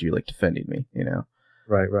don't need you like defending me, you know?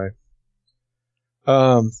 Right.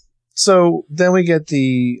 So then we get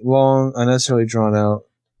the long, unnecessarily drawn out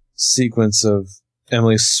sequence of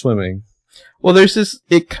Emily swimming. Well, I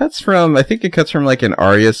think it cuts from like an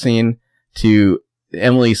Arya scene to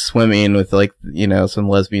Emily swimming with like, you know, some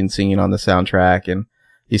lesbian singing on the soundtrack and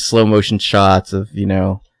these slow motion shots of, you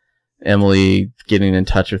know, Emily getting in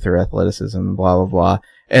touch with her athleticism, blah, blah, blah.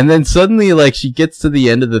 And then suddenly, like, she gets to the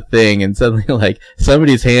end of the thing, and suddenly, like,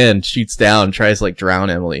 somebody's hand shoots down and tries to, like, drown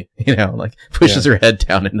Emily. You know, like, pushes her head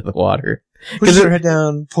down into the water. Pushes her head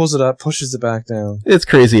down, pulls it up, pushes it back down. It's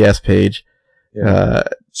crazy-ass Paige. Yeah.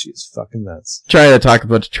 She's fucking nuts. Trying to talk a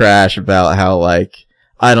bunch of trash about how, like,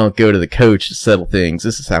 I don't go to the coach to settle things.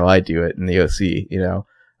 This is how I do it in the OC, you know?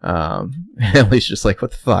 Emily's just like,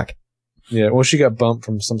 what the fuck? Yeah, well, she got bumped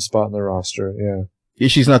from some spot in the roster, yeah.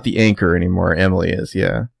 She's not the anchor anymore. Emily is,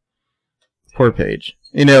 yeah. Poor Paige.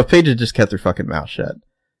 You know, if Paige had just kept her fucking mouth shut,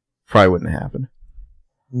 probably wouldn't have happened.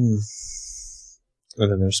 And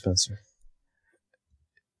then there's Spencer.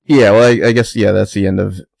 Yeah, well, I guess, yeah, that's the end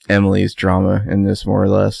of Emily's drama in this, more or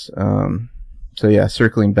less. So yeah,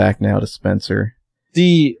 circling back now to Spencer.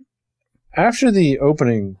 After the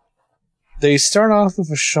opening, they start off with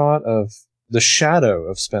a shot of the shadow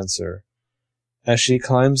of Spencer as she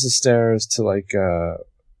climbs the stairs to, like,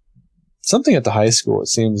 something at the high school, it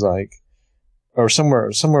seems like, or somewhere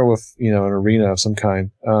with, you know, an arena of some kind.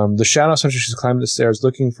 The shadow of Spencer, she's climbing the stairs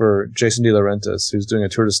looking for Jason De Laurentiis, who's doing a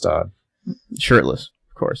tour de stade. Shirtless,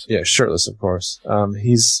 of course. Yeah, shirtless, of course.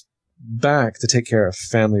 He's back to take care of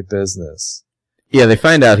family business. Yeah, they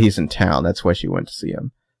find out he's in town. That's why she went to see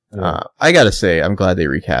him. Yeah. I gotta say, I'm glad they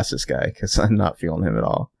recast this guy, because I'm not feeling him at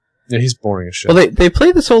all. Yeah, he's boring as shit. Well, they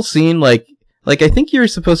played this whole scene like I think you were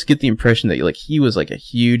supposed to get the impression that, like, he was, like, a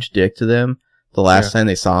huge dick to them the last time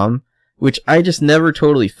they saw him, which I just never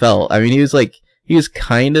totally felt. I mean, he was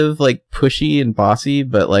kind of, like, pushy and bossy,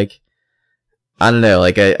 but, like, I don't know,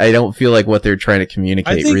 like, I don't feel like what they're trying to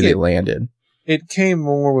communicate really landed. It came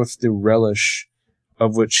more with the relish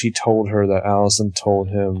of which he told her that Allison told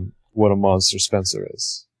him what a monster Spencer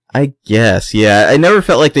is. I guess, yeah. I never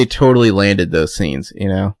felt like they totally landed those scenes, you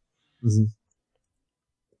know? Mm-hmm.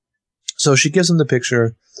 So she gives him the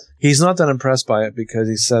picture. He's not that impressed by it because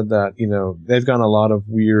he said that, you know, they've gotten a lot of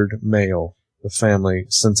weird mail, the family,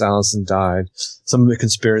 since Allison died. Some of it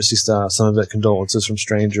conspiracy stuff, some of it condolences from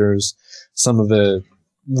strangers, some of it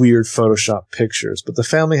weird Photoshop pictures. But the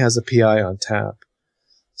family has a PI on tap.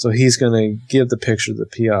 So he's going to give the picture to the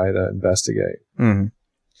PI to investigate. Mm-hmm.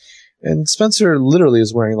 And Spencer literally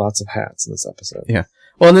is wearing lots of hats in this episode. Yeah.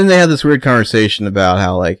 Well, and then they had this weird conversation about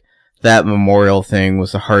how, like, that memorial thing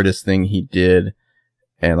was the hardest thing he did.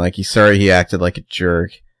 And, like, he's sorry he acted like a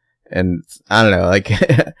jerk. And, I don't know, like,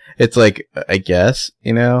 it's like, I guess,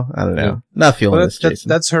 you know? I don't know. Yeah. Not feeling this, Jason.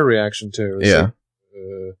 That's her reaction, too. It's yeah.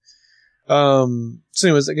 So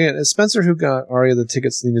anyways, again, it's Spencer who got Arya the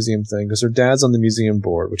tickets to the museum thing because her dad's on the museum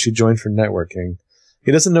board, which he joined for networking.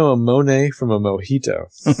 He doesn't know a Monet from a mojito.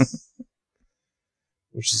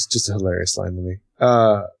 Which is just a hilarious line to me.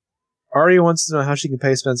 Arya wants to know how she can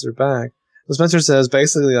pay Spencer back. So Spencer says,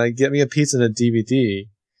 basically, like, get me a pizza and a DVD.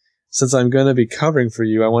 Since I'm going to be covering for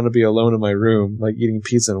you, I want to be alone in my room, like eating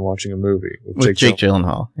pizza and watching a movie. With Jake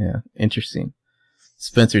Gyllenhaal. Yeah, interesting.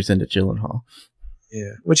 Spencer's into Gyllenhaal.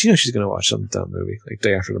 Yeah, which, you know, she's going to watch some dumb movie, like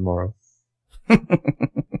Day After Tomorrow.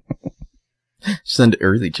 Send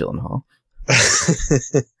early Gyllenhaal.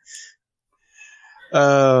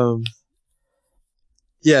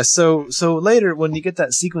 Yeah, so later when you get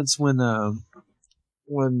that sequence when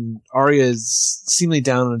Arya is seemingly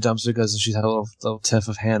down in a dumpster because she's had a little tiff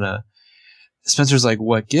of Hannah, Spencer's like,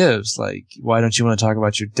 what gives? Like, why don't you want to talk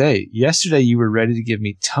about your date? Yesterday you were ready to give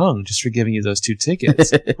me tongue just for giving you those 2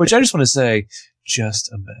 tickets. Which I just want to say,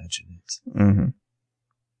 just imagine it. Mm-hmm.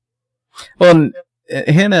 Well,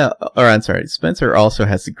 Hannah, or I'm sorry, Spencer also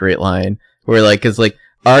has a great line where, like, cause, like,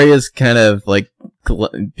 Arya's kind of, like,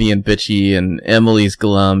 being bitchy and Emily's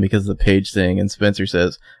glum because of the Paige thing, and Spencer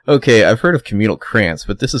says, okay, I've heard of communal cramps,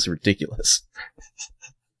 but this is ridiculous.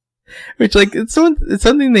 Which, like, it's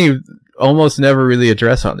something they almost never really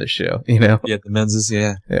address on this show, you know? Yeah, the menses,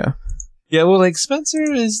 yeah. Yeah. Yeah, well, like,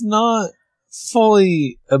 Spencer is not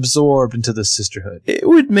fully absorbed into the sisterhood. It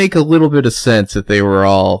would make a little bit of sense if they were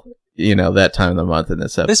all, you know, that time of the month in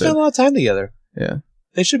this episode. They spend a lot of time together. Yeah.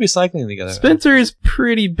 They should be cycling together. Spencer is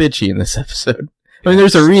pretty bitchy in this episode. I mean,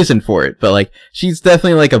 there's a reason for it, but, like, she's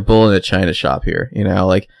definitely like a bull in a china shop here, you know?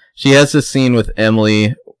 Like, she has this scene with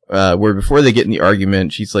Emily, where before they get in the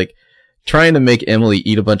argument, she's, like, trying to make Emily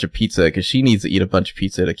eat a bunch of pizza, because she needs to eat a bunch of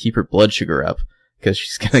pizza to keep her blood sugar up, because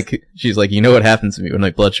she's like, you know what happens to me when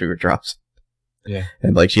my blood sugar drops. Yeah.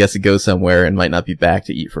 And, like, she has to go somewhere and might not be back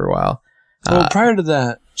to eat for a while. Well, prior to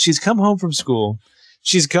that, she's come home from school.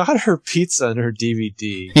 She's got her pizza and her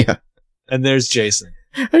DVD. Yeah. And there's Jason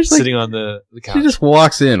sitting on the couch. She just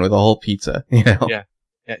walks in with a whole pizza, you know? Yeah.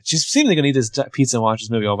 She's seemingly going to eat this pizza and watch this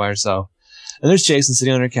movie all by herself. And there's Jason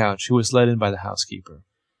sitting on her couch, who was let in by the housekeeper.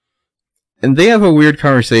 And they have a weird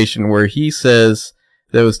conversation where he says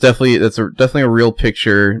that's definitely a real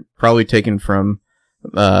picture, probably taken from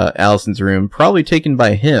Allison's room, probably taken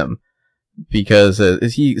by him, because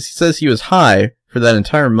he says he was high for that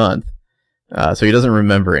entire month, so he doesn't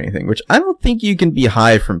remember anything, which I don't think you can be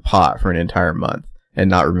high from pot for an entire month and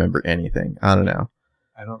not remember anything. I don't know.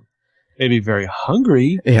 Maybe very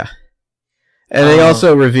hungry. Yeah. And he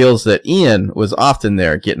also reveals that Ian was often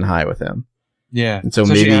there getting high with him. Yeah. And so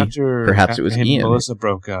maybe perhaps it was him Ian. And Melissa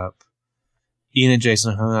broke up. Ian and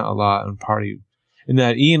Jason hung out a lot and party. And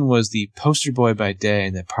that Ian was the poster boy by day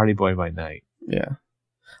and the party boy by night. Yeah.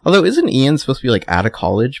 Although, isn't Ian supposed to be like out of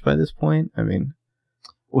college by this point? I mean,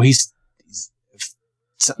 well, he's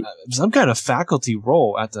some kind of faculty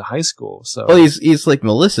role at the high school. So, well, he's like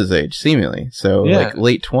Melissa's age, seemingly. So, like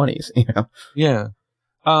late 20s, you know. Yeah.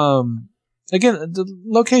 Again, the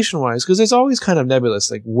location-wise, because it's always kind of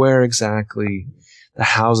nebulous, like where exactly the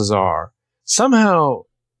houses are. Somehow,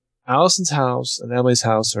 Allison's house and Emily's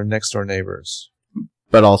house are next door neighbors,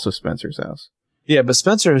 but also Spencer's house. Yeah, but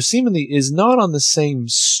Spencer seemingly is not on the same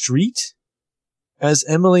street as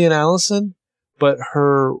Emily and Allison, but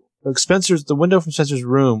the window from Spencer's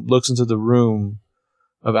room looks into the room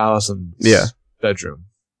of Allison's bedroom.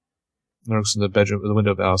 It looks into the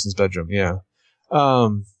window of Allison's bedroom. Yeah.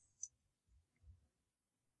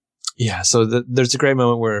 Yeah. So there's a great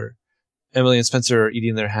moment where Emily and Spencer are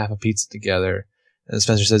eating their half a pizza together, and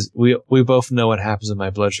Spencer says, "We both know what happens when my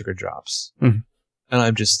blood sugar drops." Mm-hmm. And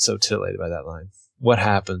I'm just so titillated by that line. What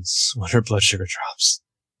happens when her blood sugar drops?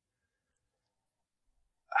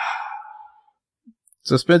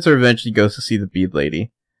 So Spencer eventually goes to see the bead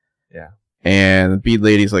lady. Yeah. And the bead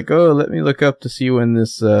lady's like, "Oh, let me look up to see when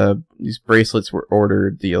these bracelets were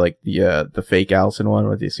ordered. The fake Allison one,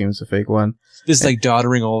 what they assume is a fake one. This like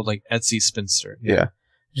doddering old like Etsy spinster." Yeah.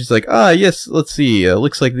 She's like, yes, let's see.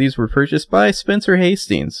 Looks like these were purchased by Spencer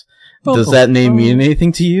Hastings. Does that name mean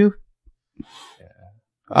anything to you?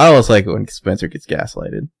 I always like it when Spencer gets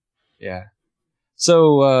gaslighted. Yeah.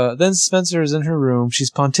 So then Spencer is in her room. She's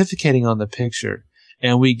pontificating on the picture,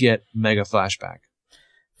 and we get mega flashback.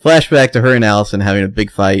 Flashback to her and Allison having a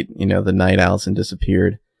big fight, the night Allison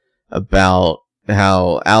disappeared, about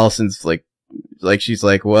how Allison's like she's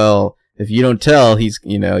like, well, if you don't tell, he's,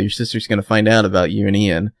 your sister's going to find out about you and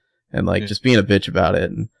Ian, and just being a bitch about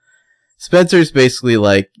it. And Spencer's basically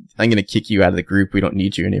like, I'm going to kick you out of the group. We don't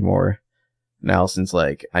need you anymore. And Allison's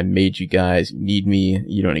like, I made you guys. You need me.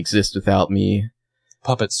 You don't exist without me.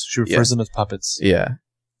 Puppets. She refers them as puppets. Yeah.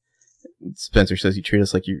 Spencer says, you treat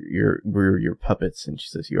us like we're your puppets. And she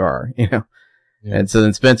says, you are, Yeah. And so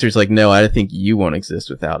then Spencer's like, no, I think you won't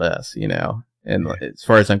exist without us, And as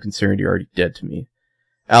far as I'm concerned, you're already dead to me.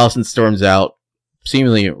 Allison storms out,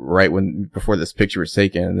 seemingly right before this picture was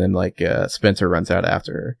taken. And then Spencer runs out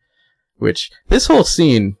after her. Which, this whole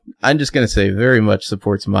scene, I'm just going to say, very much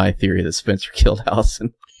supports my theory that Spencer killed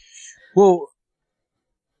Allison. Well,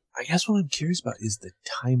 I guess what I'm curious about is the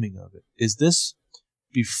timing of it. Is this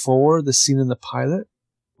before the scene in the pilot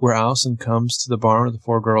where Allison comes to the barn where the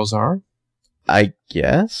four girls are? I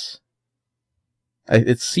guess.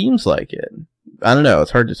 It seems like it. I don't know.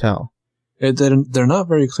 It's hard to tell. They're not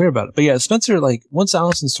very clear about it. But yeah, Spencer, once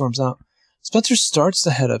Allison storms out, Spencer starts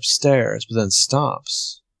to head upstairs, but then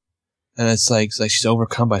stops. And it's like she's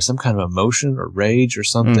overcome by some kind of emotion or rage or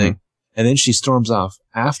something. Mm-hmm. And then she storms off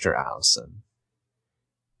after Allison.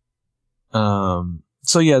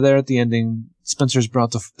 So yeah, there at the ending, Spencer's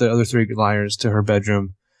brought the other three liars to her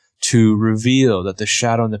bedroom to reveal that the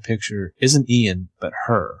shadow in the picture isn't Ian, but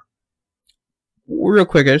her. Real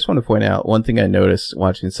quick, I just want to point out one thing I noticed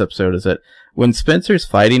watching this episode is that when Spencer's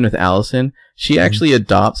fighting with Allison, she actually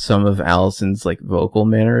adopts some of Allison's vocal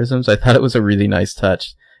mannerisms. I thought it was a really nice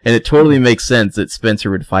touch. And it totally makes sense that Spencer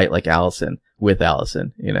would fight like Allison with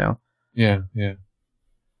Allison, Yeah, yeah.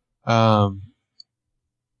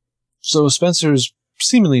 So Spencer's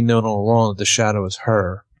seemingly known all along that the shadow is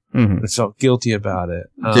her. Mm-hmm. But felt guilty about it.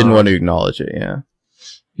 Didn't want to acknowledge it, yeah.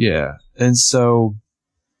 Yeah. And so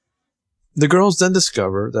the girls then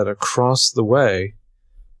discover that across the way,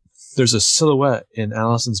 there's a silhouette in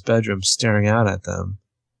Allison's bedroom staring out at them.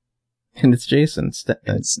 And it's Jason.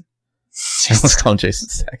 I almost call him Jason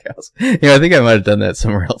Stackhouse. I think I might have done that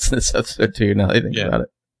somewhere else in this episode too, now that I think about it.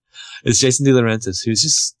 It's Jason De Laurentiis, who's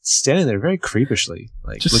just standing there very creepishly.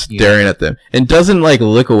 Just staring at them. And doesn't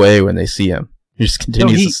look away when they see him. He just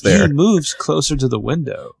continues to stare. He moves closer to the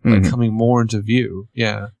window, coming more into view.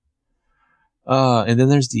 Yeah. And then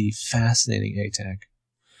there's the fascinating A-tag.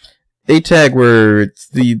 A-tag where it's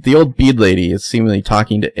the old bead lady is seemingly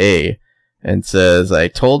talking to A. And says, I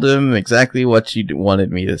told him exactly what you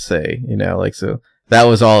wanted me to say, so that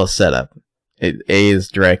was all a setup. A is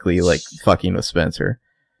directly like fucking with Spencer.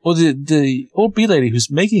 Well, the old bee lady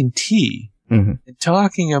who's making tea Mhm. and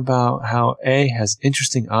talking about how A has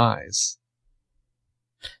interesting eyes.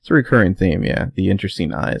 It's a recurring theme, yeah. The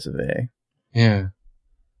interesting eyes of A. Yeah.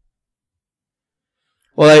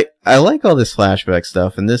 Well, I like all this flashback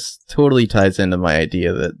stuff, and this totally ties into my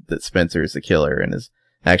idea that Spencer is the killer and is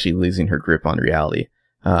actually losing her grip on reality.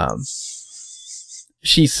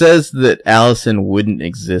 She says that Allison wouldn't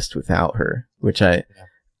exist without her, which I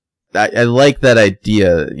like that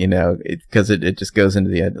idea, you know, because it just goes into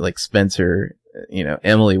the, like, Spencer, you know,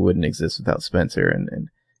 Emily wouldn't exist without Spencer, and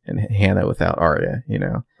Hannah without Arya, you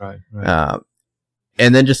know. Right.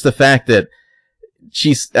 And then just the fact that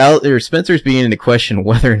Spencer's beginning to question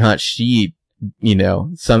whether or not she, you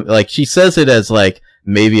know, she says it as like,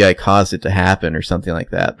 maybe I caused it to happen or something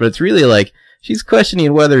like that. But it's really like, she's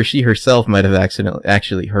questioning whether she herself might have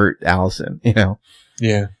actually hurt Allison, you know?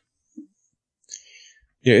 Yeah.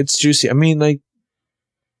 Yeah, it's juicy. I mean, like,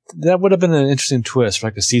 that would have been an interesting twist for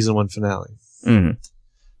like a season 1 finale. Mm-hmm.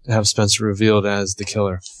 To have Spencer revealed as the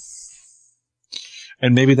killer.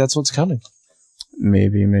 And maybe that's what's coming.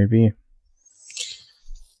 Maybe.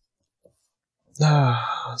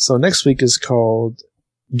 So next week is called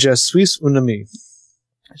Je suis un ami.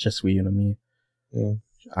 Je suis un ami. Yeah.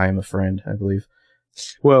 I am a friend, I believe.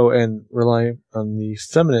 Well, and rely on the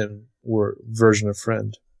feminine version of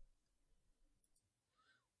friend.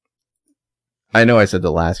 I know I said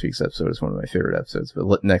the last week's episode is one of my favorite episodes,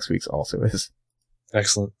 but next week's also is.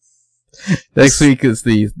 Excellent. Next week is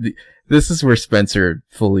this is where Spencer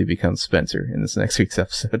fully becomes Spencer in this next week's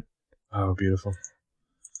episode. Oh, beautiful.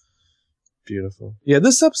 Beautiful. Yeah,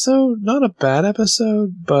 this episode, not a bad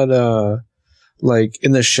episode, but like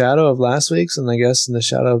in the shadow of last week's, and I guess in the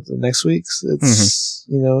shadow of the next week's, it's,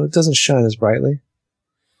 you know, it doesn't shine as brightly.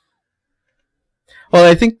 Well,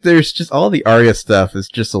 I think there's just all the Arya stuff is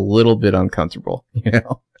just a little bit uncomfortable, you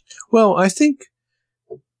know? Well, I think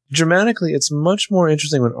dramatically it's much more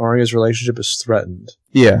interesting when Arya's relationship is threatened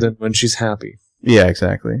than when she's happy. Yeah,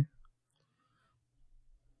 exactly.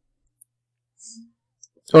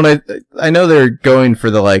 Well, I know they're going for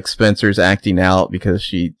the, like, Spencer's acting out because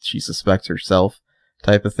she suspects herself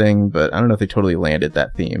type of thing, but I don't know if they totally landed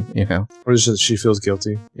that theme, you know? Or just she feels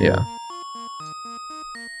guilty. Yeah.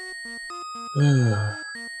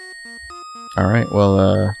 All right.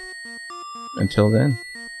 Well, until then.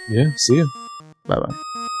 Yeah. See ya. Bye-bye.